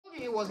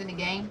he was in the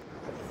game.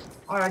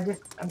 Or I did.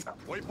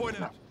 Waypoint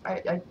No,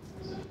 out.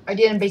 I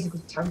didn't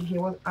basically tell you he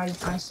was. I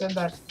said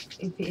that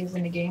if he is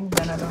in the game,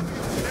 then I don't.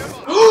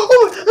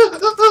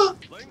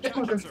 Laying Get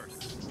my tracking, gun. sir.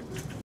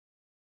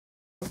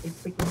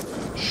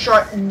 Freaking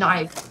sharp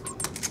knife.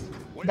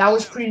 That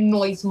was pretty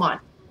nice, man.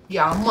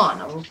 Yeah,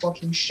 man. I will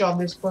fucking shove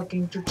this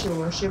fucking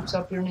tortilla chips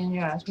up your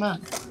ninja ass,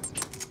 man.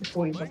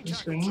 Before you fucking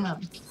scream,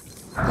 man.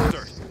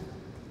 Sir.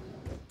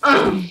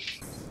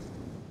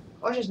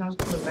 Oh, just knows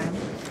the band.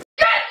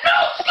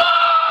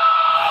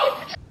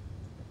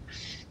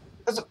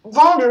 As a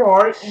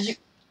Wanderer, you.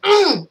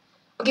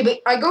 Okay,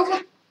 but I go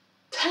for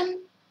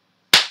 10.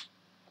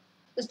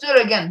 Let's do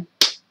it again.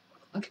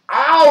 Okay.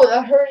 Ow,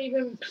 that hurt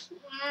even.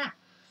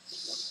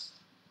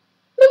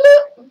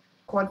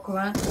 Quad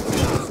clan.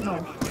 No.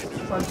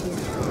 Quad feet.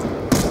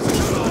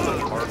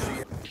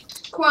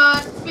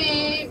 Quad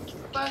feet.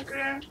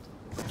 Fucker.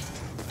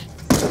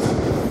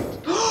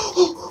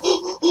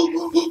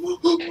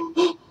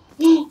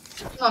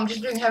 No, I'm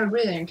just doing heavy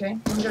breathing, okay?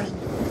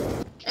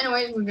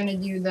 Anyways, we're gonna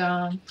do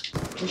the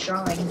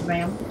shot like the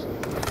bam.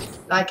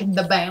 Like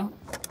the bam.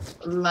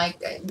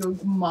 Like your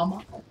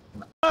mama.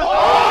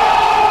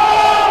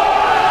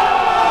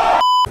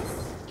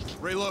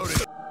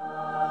 Reloading.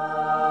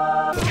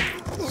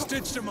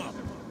 Stitched him up.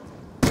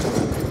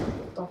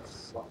 What the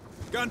fuck?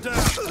 Gun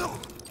down.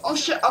 Oh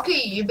shit,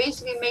 okay, you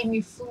basically made me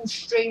fall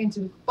straight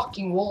into the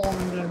fucking wall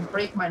and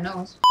break my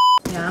nose.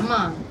 Yeah,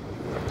 man.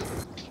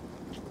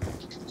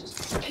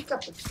 Just pick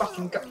up the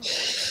fucking gun.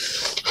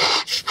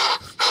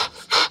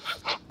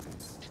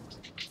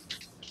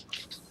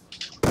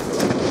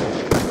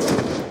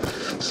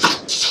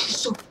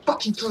 So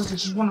fucking close, I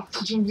just wanna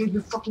fucking leave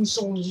your fucking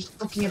soul and just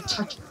fucking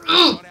attack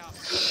you.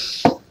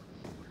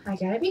 I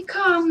gotta be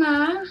calm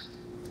now.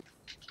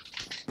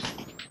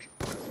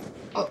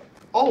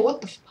 Oh,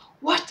 what the f-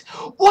 What?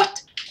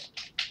 What?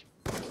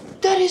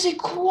 That is a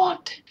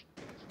quad!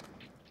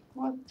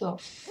 What the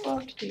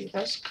fuck, dude?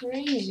 That's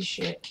crazy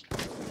shit.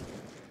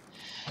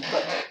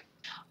 But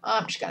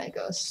I'm just gonna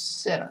go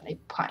sit on a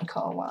pine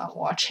cone while I'm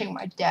watching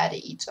my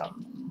daddy eat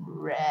some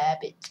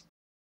rabbit.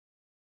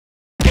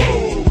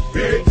 Oh,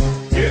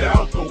 bitch, get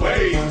out the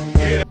way.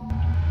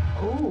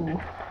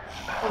 Ooh.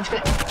 I'm just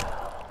gonna.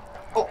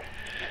 Oh.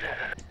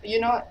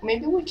 You know what?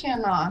 Maybe we can,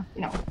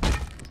 you know,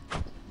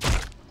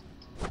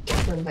 get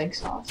her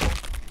legs off.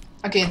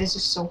 Okay, this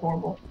is so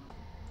horrible.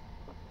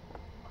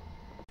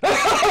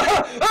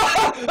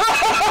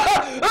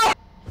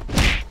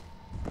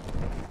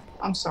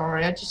 I'm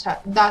sorry, that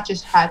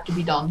just had to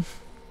be done.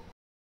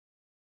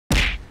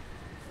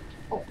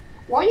 Oh,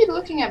 why are you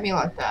looking at me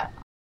like that?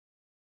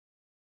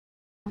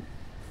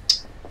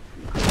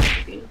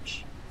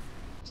 Bitch.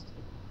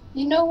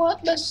 You know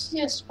what? Let's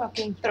just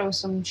fucking throw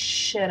some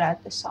shit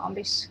at the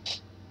zombies.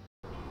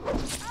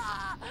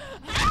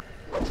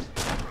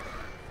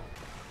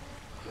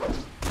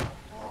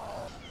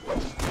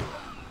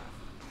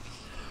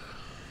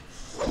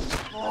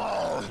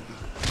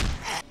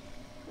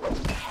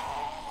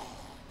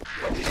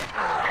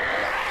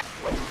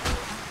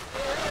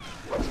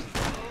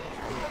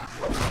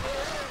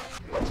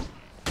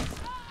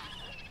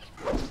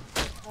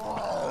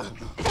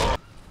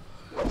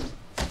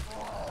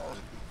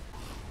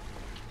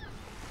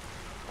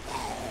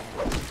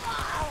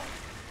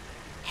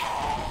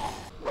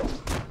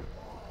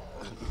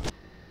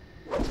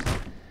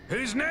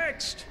 Who's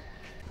next?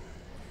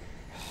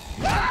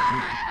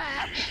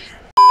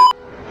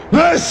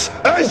 This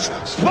is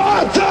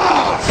Sparta!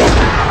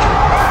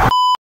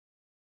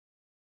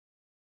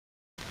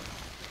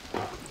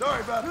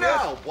 Sorry about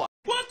that. What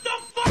the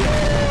fuck?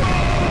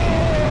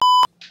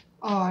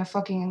 Oh, I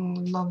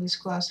fucking love this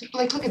class.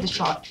 Like, look at the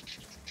shot.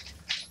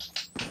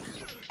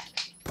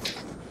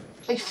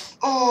 Like,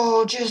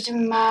 oh, just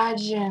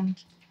imagine.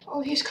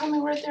 Oh, he's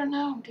coming right there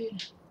now,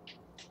 dude.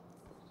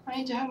 I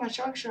need to have my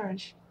shock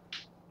charge.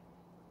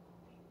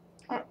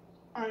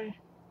 Alright.